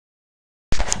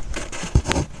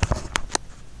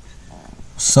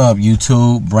What's up,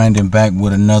 YouTube? Brandon back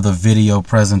with another video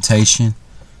presentation,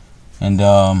 and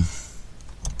I'm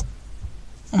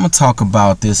gonna talk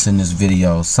about this in this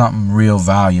video, something real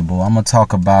valuable. I'm gonna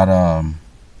talk about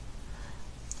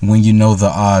when you know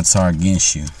the odds are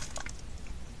against you.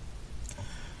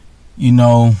 You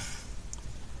know,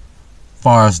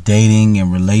 far as dating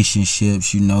and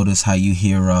relationships, you notice how you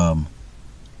hear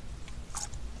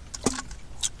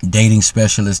dating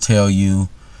specialists tell you,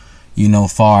 you know,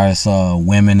 far as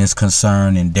women is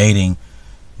concerned and dating,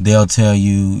 they'll tell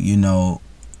you, you know,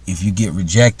 if you get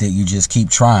rejected, you just keep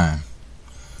trying.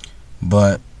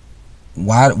 But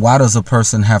why does a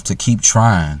person have to keep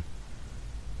trying?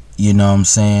 You know what I'm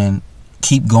saying?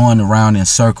 Keep going around in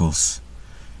circles.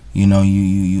 You know,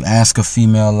 you ask a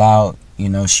female out, you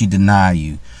know, she deny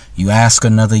you. You ask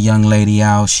another young lady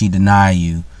out, she deny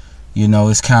you. You know,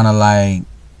 it's kind of like,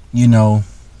 you know,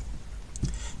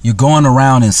 you're going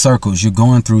around in circles. You're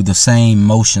going through the same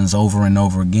motions over and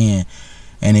over again.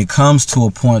 And it comes to a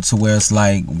point to where it's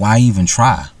like, why even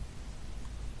try?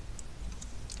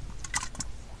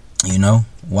 You know,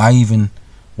 why even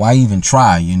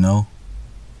try, you know?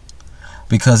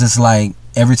 Because it's like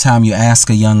every time you ask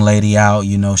a young lady out,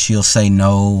 you know, she'll say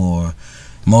no, or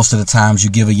most of the times you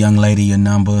give a young lady your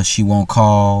number, she won't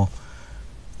call.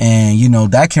 And, you know,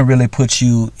 that can really put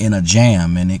you in a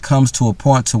jam. And it comes to a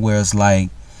point to where it's like,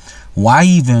 why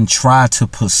even try to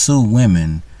pursue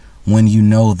women when you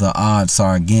know the odds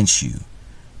are against you?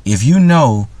 If you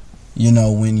know,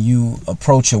 when you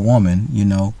approach a woman, you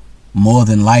know, more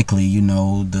than likely, you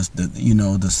know,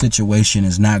 the situation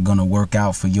is not going to work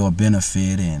out for your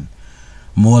benefit, and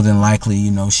more than likely, you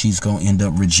know, she's going to end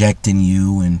up rejecting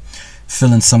you and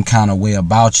feeling some kind of way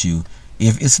about you.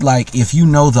 If it's like, if you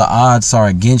know the odds are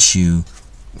against you,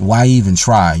 why even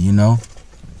try, you know?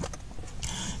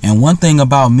 And one thing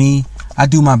about me, I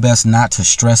do my best not to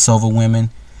stress over women,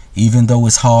 even though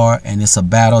it's hard and it's a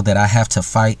battle that I have to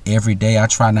fight every day. I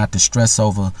try not to stress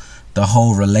over the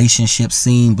whole relationship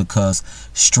scene, because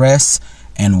stress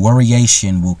and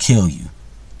worryation will kill you.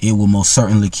 It will most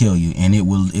certainly kill you, and it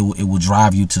will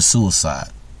drive you to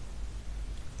suicide.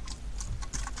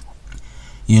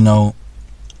 You know,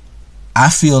 I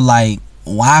feel like,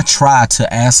 why try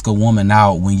to ask a woman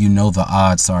out when you know the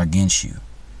odds are against you?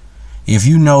 If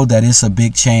you know that it's a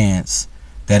big chance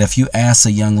that if you ask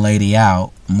a young lady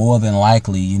out, more than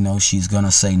likely, you know, she's going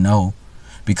to say no,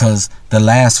 because the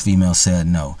last female said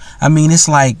no. I mean, it's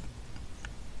like,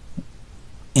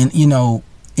 and you know,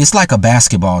 it's like a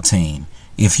basketball team.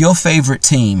 If your favorite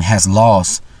team has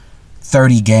lost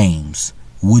 30 games,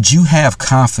 would you have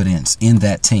confidence in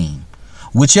that team?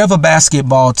 Whichever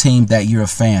basketball team that you're a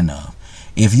fan of,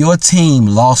 if your team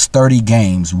lost 30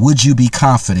 games, would you be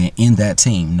confident in that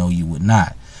team? No, you would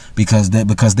not, because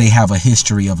they have a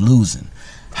history of losing.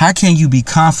 How can you be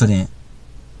confident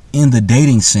in the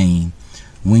dating scene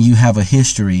when you have a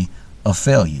history of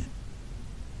failure?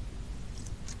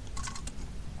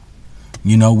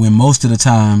 You know, when most of the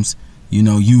times, you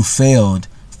know, you failed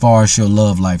far as your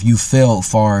love life, you failed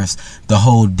far as the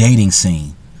whole dating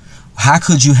scene. How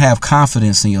could you have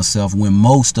confidence in yourself when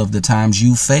most of the times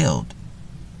you failed?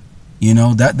 You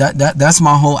know, that's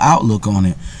my whole outlook on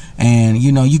it. And,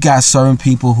 you know, you got certain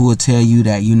people who will tell you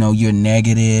that, you know, you're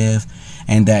negative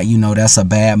and that, you know, that's a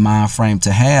bad mind frame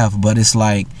to have. But it's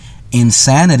like,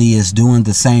 insanity is doing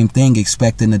the same thing,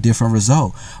 expecting a different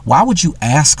result. Why would you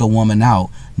ask a woman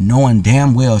out knowing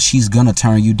damn well she's going to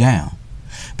turn you down?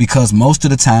 Because most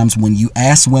of the times when you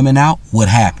ask women out, what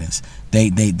happens? They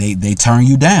turn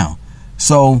you down.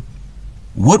 So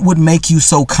what would make you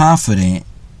so confident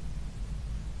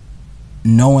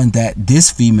knowing that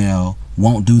this female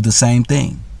won't do the same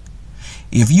thing?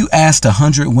 If you asked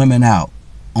 100 women out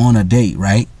on a date,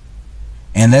 right?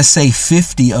 And let's say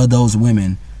 50 of those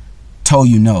women told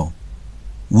you no,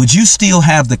 would you still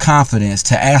have the confidence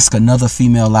to ask another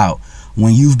female out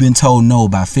when you've been told no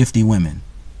by 50 women?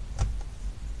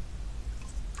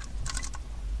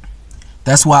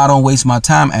 That's why I don't waste my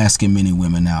time asking many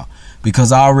women out,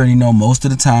 because I already know most of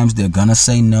the times they're gonna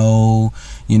say no.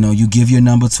 You know, you give your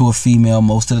number to a female,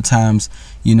 most of the times,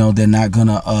 you know, they're not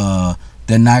gonna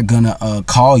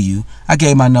call you. I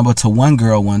gave my number to one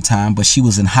girl one time, but she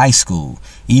was in high school.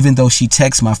 Even though she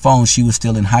texted my phone, she was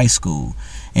still in high school.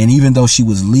 And even though she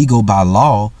was legal by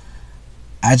law,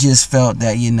 I just felt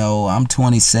that, you know, I'm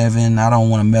 27, I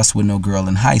don't want to mess with no girl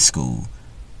in high school.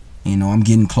 You know, I'm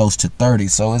getting close to 30,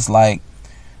 so it's like,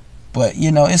 but,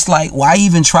 you know, it's like, why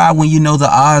even try when you know the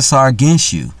odds are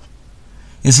against you?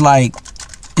 It's like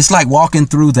walking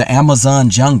through the Amazon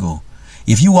jungle.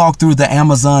 If you walk through the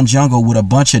Amazon jungle with a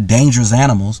bunch of dangerous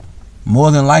animals,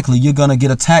 more than likely you're going to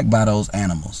get attacked by those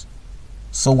animals.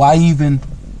 So why even,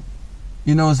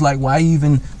 it's like, why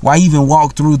even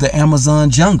walk through the Amazon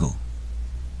jungle?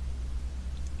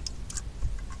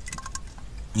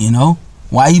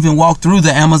 Why even walk through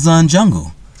the Amazon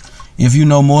jungle if you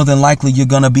know more than likely you're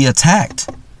going to be attacked?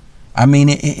 I mean,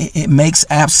 it makes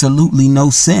absolutely no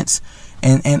sense.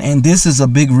 And this is a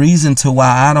big reason to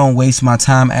why I don't waste my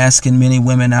time asking many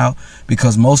women out,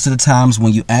 because most of the times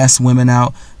when you ask women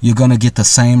out, you're going to get the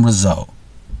same result.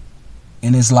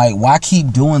 And it's like, why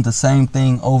keep doing the same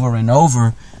thing over and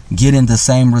over, getting the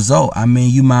same result? I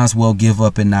mean, you might as well give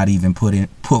up and not even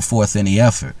put forth any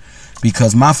effort.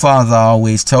 Because my father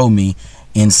always told me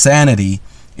insanity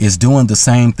is doing the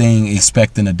same thing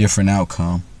expecting a different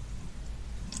outcome.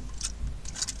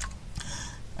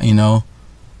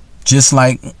 Just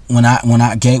like when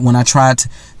I tried to,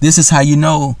 this is how you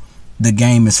know the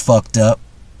game is fucked up.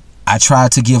 I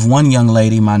tried to give one young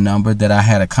lady my number that I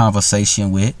had a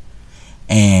conversation with,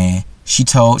 and she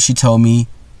told me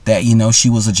that, she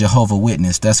was a Jehovah's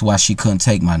Witness. That's why she couldn't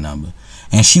take my number.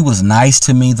 And she was nice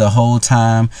to me the whole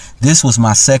time. This was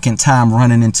my second time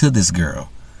running into this girl.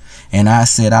 And I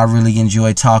said, I really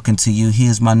enjoy talking to you.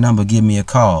 Here's my number. Give me a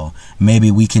call.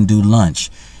 Maybe we can do lunch.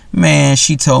 Man,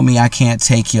 she told me I can't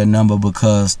take your number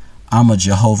because I'm a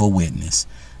Jehovah's Witness.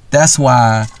 That's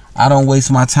why I don't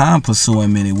waste my time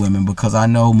pursuing many women, because I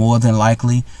know more than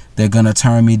likely they're going to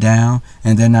turn me down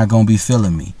and they're not going to be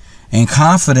feeling me. And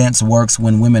confidence works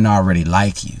when women already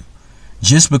like you.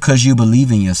 Just because you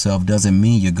believe in yourself doesn't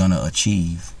mean you're going to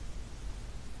achieve.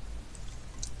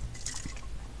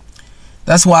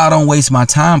 That's why I don't waste my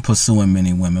time pursuing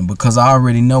many women, because I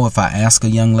already know if I ask a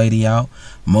young lady out,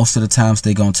 most of the times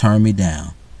they're going to turn me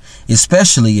down.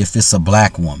 Especially if it's a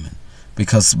black woman,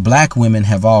 because black women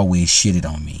have always shitted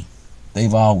on me.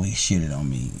 They've always shitted on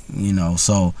me,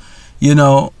 So,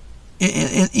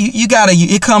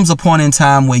 it comes a point in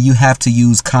time where you have to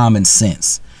use common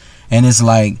sense. And it's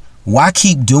like, why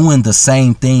keep doing the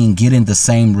same thing, getting the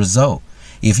same result?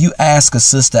 If you ask a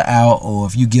sister out, or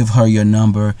if you give her your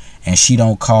number and she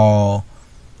don't call,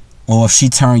 or if she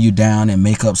turn you down and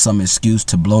make up some excuse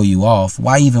to blow you off,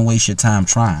 why even waste your time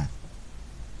trying?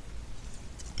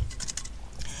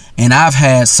 And I've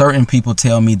had certain people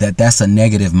tell me that that's a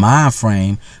negative mind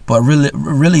frame, but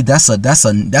really that's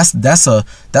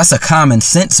a common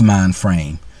sense mind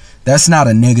frame. That's not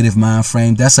a negative mind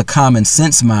frame. That's a common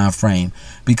sense mind frame.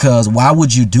 Because why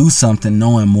would you do something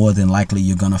knowing more than likely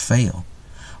you're going to fail?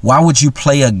 Why would you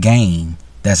play a game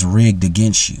that's rigged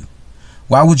against you?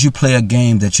 Why would you play a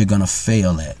game that you're going to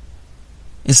fail at?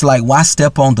 It's like, why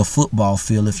step on the football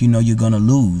field if you know you're going to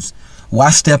lose?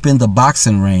 Why step in the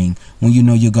boxing ring when you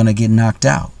know you're going to get knocked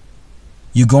out?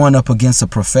 You're going up against a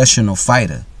professional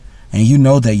fighter, and you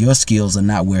know that your skills are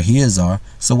not where his are,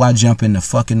 so why jump in the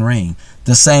fucking ring?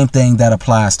 The same thing that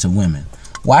applies to women.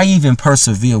 Why even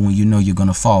persevere when you know you're going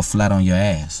to fall flat on your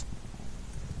ass?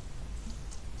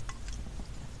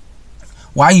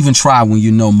 Why even try when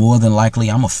you know more than likely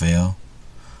I'm going to fail?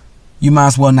 You might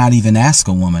as well not even ask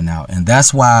a woman out. And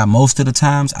that's why most of the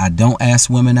times I don't ask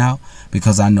women out,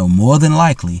 because I know more than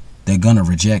likely they're going to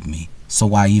reject me. So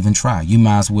why even try? You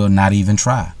might as well not even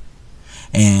try.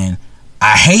 And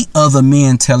I hate other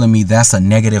men telling me that's a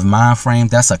negative mind frame.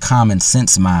 That's a common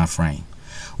sense mind frame.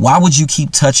 Why would you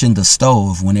keep touching the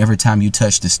stove when every time you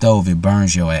touch the stove it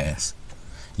burns your ass?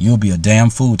 You'll be a damn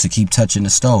fool to keep touching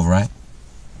the stove, right?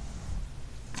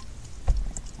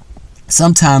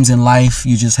 Sometimes in life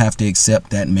you just have to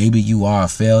accept that maybe you are a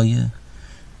failure,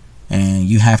 and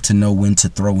you have to know when to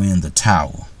throw in the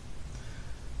towel.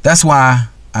 That's why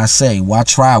I say, why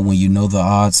try when you know the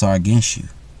odds are against you?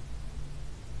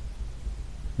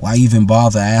 Why even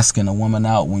bother asking a woman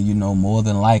out when you know more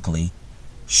than likely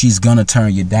she's gonna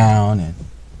turn you down,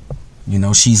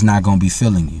 and she's not gonna be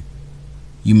feeling you?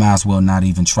 You might as well not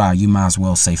even try. You might as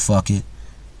well say fuck it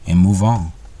and move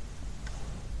on.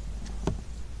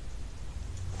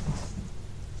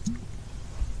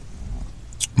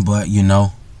 But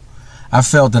I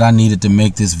felt that I needed to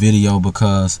make this video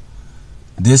because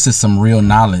this is some real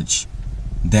knowledge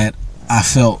that I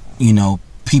felt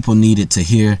people needed to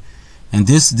hear. And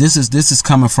this is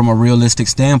coming from a realistic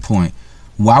standpoint.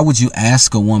 Why would you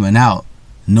ask a woman out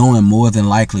knowing more than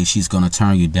likely she's going to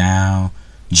turn you down,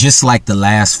 just like the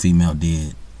last female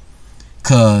did?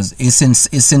 Because it's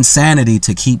insanity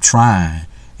to keep trying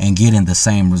and getting the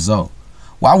same result.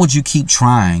 Why would you keep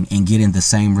trying and getting the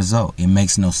same result? It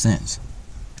makes no sense.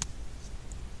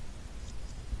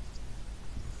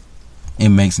 It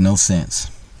makes no sense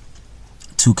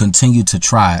to continue to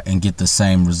try and get the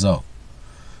same result.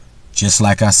 Just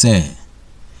like I said,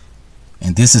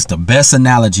 and this is the best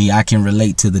analogy I can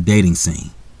relate to the dating scene.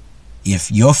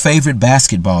 If your favorite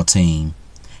basketball team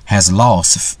has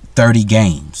lost 30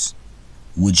 games,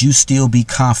 would you still be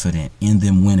confident in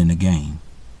them winning the game?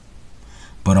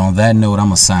 But on that note, I'm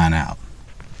going to sign out.